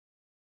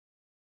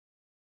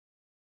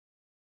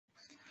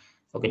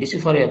Okay, this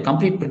is for a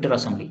complete printer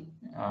assembly.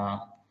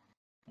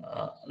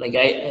 Like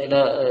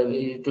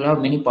it will have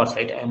many parts,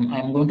 right?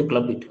 I'm going to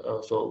club it.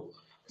 So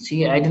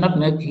see, I did not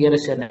make here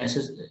as a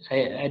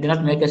I did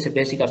not make as a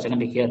basic or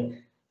secondary here.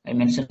 I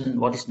mentioned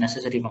what is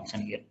necessary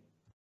function here.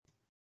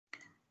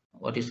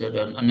 What is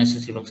the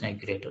unnecessary function I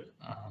created?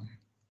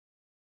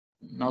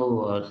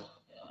 Now,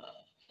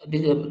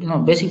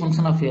 basic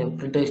function of a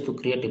printer is to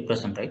create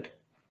impression, right?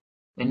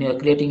 When you are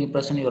creating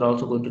impression, you are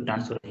also going to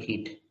transfer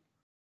heat.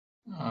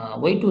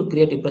 Why to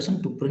create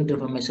impression? To print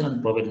information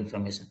and provide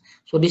information.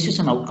 So this is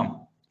an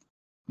outcome.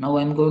 Now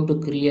I'm going to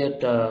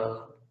create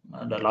the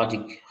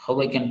logic, how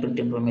I can print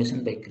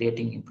information by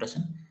creating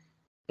impression,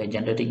 by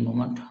generating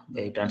movement,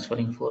 by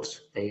transferring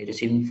force, by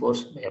receiving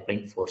force, by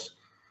applying force.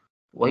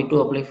 Why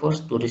to apply force?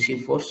 To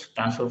receive force,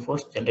 transfer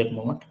force, generate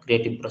movement,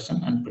 create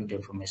impression, and print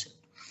information.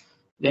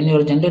 When you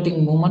are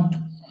generating movement,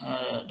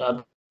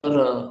 the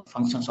other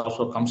functions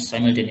also come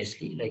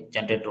simultaneously, like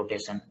generate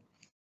rotation,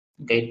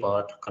 guide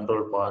part,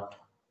 control part,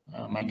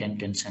 maintain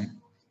tension.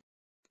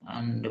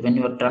 And when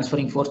you are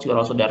transferring force, you are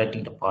also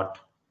directing the part.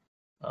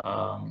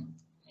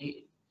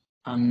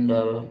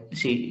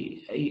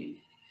 See,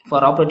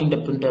 for operating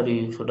the printer,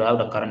 you should have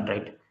the current,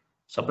 right?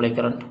 Supply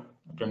current,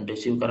 then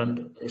receive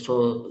current.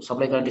 So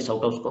supply current is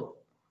out of scope.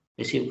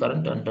 Receive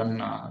current, and then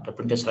the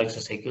printer strikes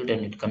a cycle,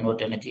 then it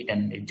convert energy,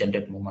 then it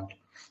generate movement,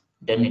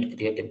 then it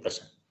create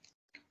impression.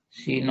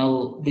 See,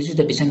 now this is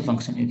the design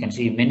function. You can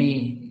see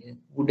many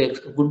good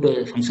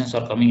functions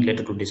are coming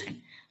later to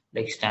design,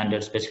 like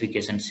standard,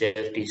 specification,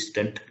 safety,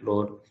 strength,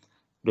 load,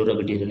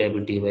 durability,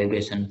 reliability,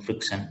 vibration,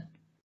 friction,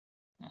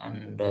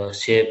 and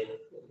shape,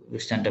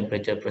 withstand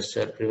temperature,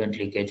 pressure, prevent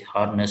leakage,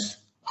 harness,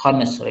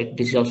 right?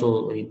 This is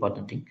also very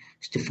important thing.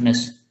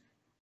 Stiffness,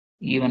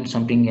 even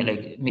something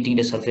like meeting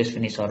the surface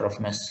finish or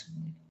roughness.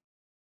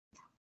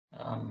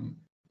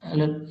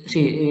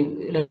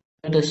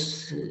 Let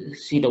us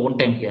see the one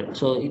time here.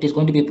 So it is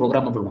going to be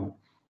programmable one.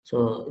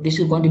 So this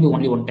is going to be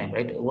only one time,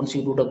 right? Once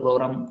you do the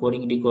program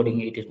coding,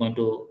 decoding, it is going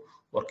to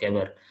work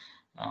ever.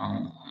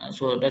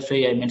 So that's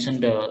why I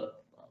mentioned the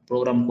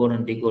program code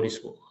and decode is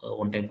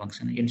one-time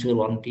function. Ensure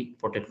warranty,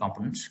 protect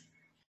components,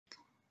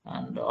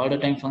 and all the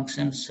time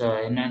functions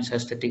enhance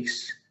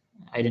aesthetics,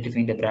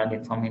 identifying the brand,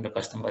 informing the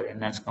customer,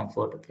 enhance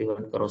comfort,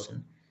 prevent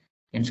corrosion,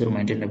 ensure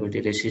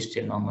maintainability, resist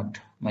environment,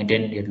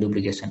 maintain your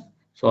lubrication.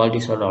 So all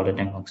these are the all the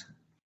time functions.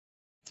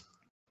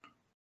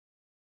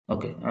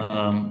 Okay.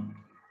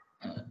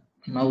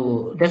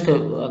 Now just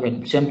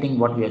again same thing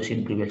what we have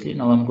seen previously.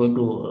 Now I'm going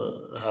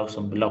to have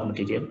some bill of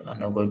material,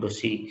 and I'm going to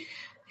see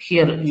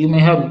here. You may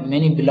have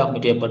many bill of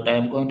material, but I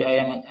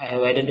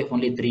have identified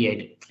only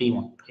three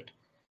one, right?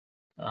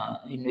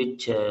 In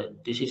which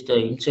this is the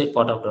inside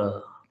part of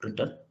the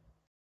printer.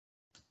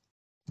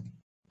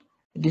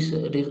 This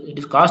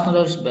cost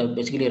number is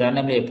basically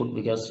randomly I put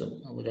because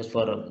just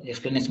for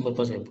explanation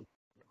purpose I put.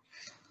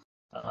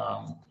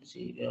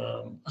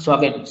 So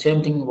again,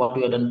 same thing what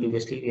we have done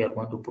previously. We are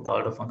going to put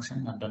all the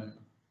function and then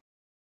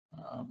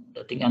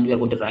the thing, and we are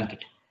going to rank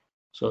it.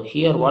 So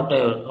here, what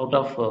out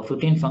of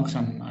 15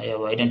 function, I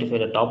have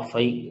identified the top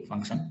 5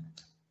 function.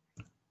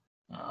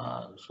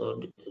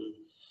 So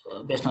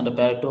based on the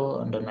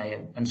Pareto, and then I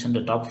have mentioned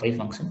the top 5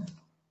 function,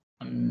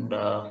 and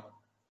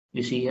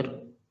you see here.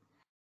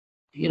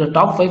 Here, the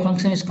top 5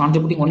 function is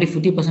contributing only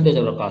 50%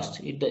 of the cost.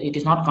 It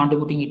is not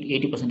contributing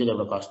 80% of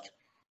the cost.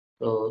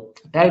 So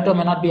Pareto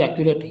may not be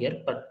accurate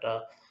here, but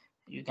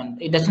you can.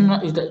 It does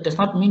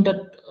not mean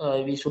that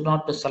we should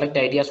not select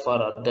ideas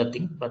for other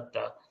thing, but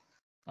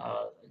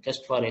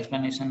just for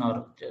explanation,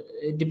 or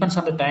it depends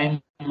on the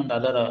time and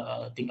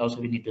other thing. Also,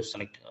 we need to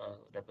select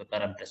the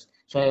parameters.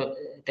 So I have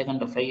taken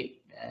the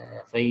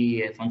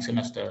five function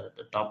as the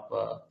top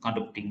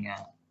contributing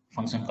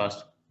function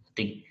cost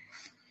thing,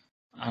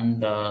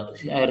 and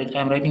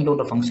I'm writing down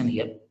the function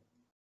here,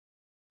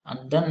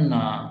 and then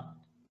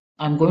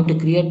I'm going to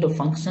create the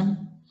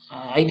function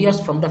ideas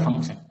from the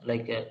function,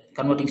 like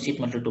converting sheet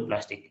metal to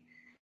plastic.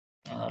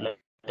 Let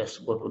us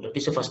go to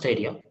this is the first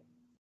idea.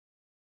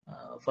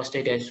 First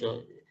idea is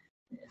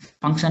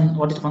function.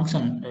 What is the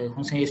function?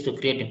 Function is to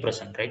create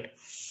impression, right?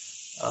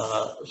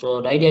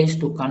 So the idea is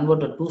to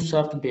convert a two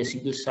shaft into a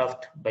single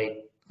shaft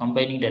by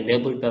combining the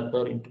label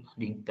paper into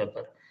the ink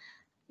paper.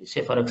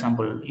 Say for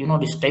example,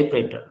 this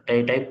typewriter.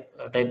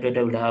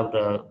 Typewriter will have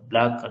the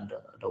black and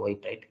the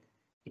white, right?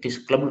 It is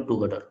clubbed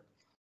together.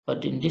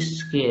 But in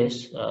this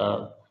case,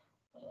 there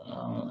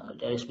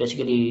is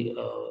basically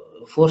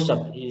 4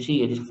 shaft. You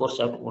see, it is 4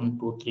 shaft. 1,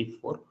 2, 3,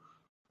 4.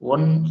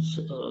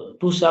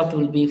 2 shaft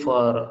will be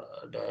for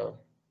the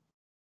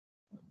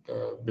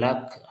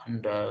black,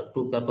 and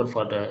 2 paper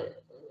for the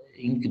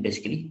ink,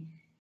 basically.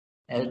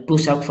 2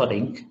 shaft for the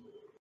ink.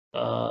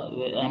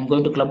 I'm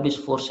going to club this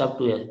 4 shaft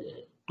to a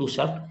 2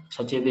 shaft,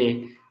 such a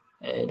way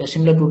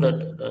similar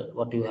to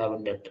what you have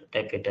in that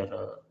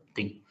typewriter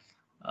thing.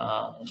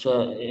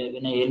 So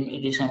when I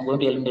eliminate this, I'm going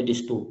to eliminate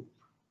this 2.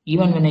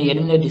 Even when I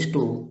eliminate this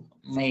 2,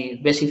 my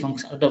basic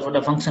function,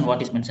 the function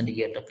what is mentioned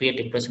here, the create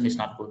impression, is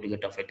not going to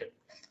get affected.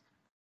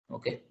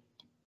 Okay.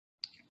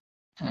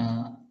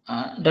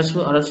 That's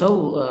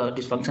how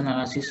this function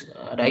analysis,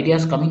 the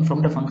ideas coming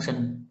from the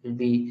function will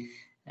be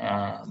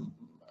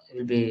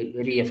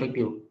very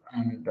effective,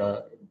 and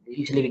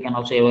easily we can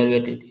also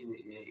evaluate it,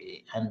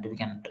 and we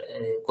can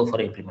go for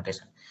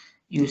implementation.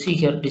 You see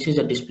here, this is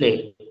a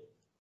display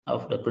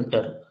of the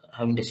printer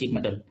having the sheet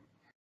metal.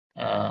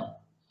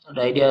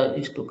 The idea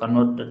is to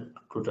convert it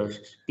to the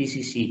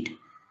PC sheet.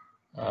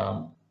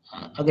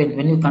 Again,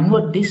 when you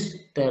convert this,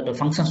 the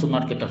functions will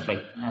not get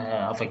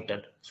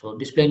affected. So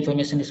display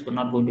information is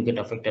not going to get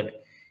affected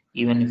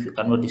even if you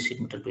convert this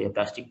sheet metal to a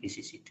plastic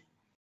PC sheet.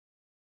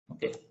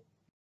 Okay.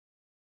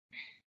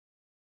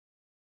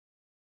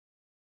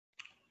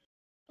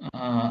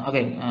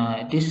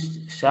 Again,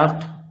 this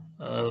shaft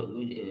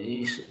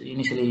is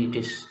initially it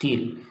is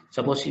steel.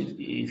 Suppose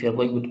if you are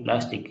going with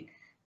plastic,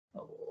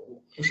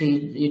 you see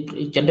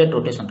it generates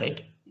rotation,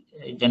 right?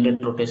 It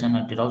generates rotation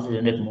and it also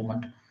generates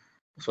movement.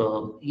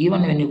 So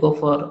even when you go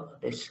for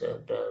this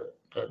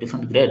the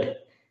different grade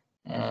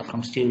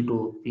from steel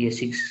to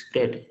PS6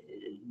 grade,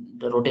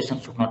 the rotation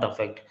should not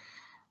affect.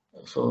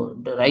 So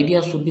the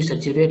idea should be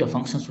such a way the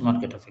functions should not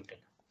get affected.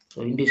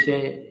 So in this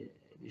way,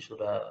 we should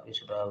have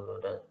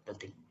the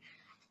thing.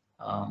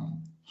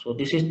 So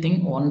this is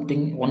one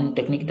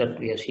technique that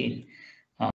we have seen.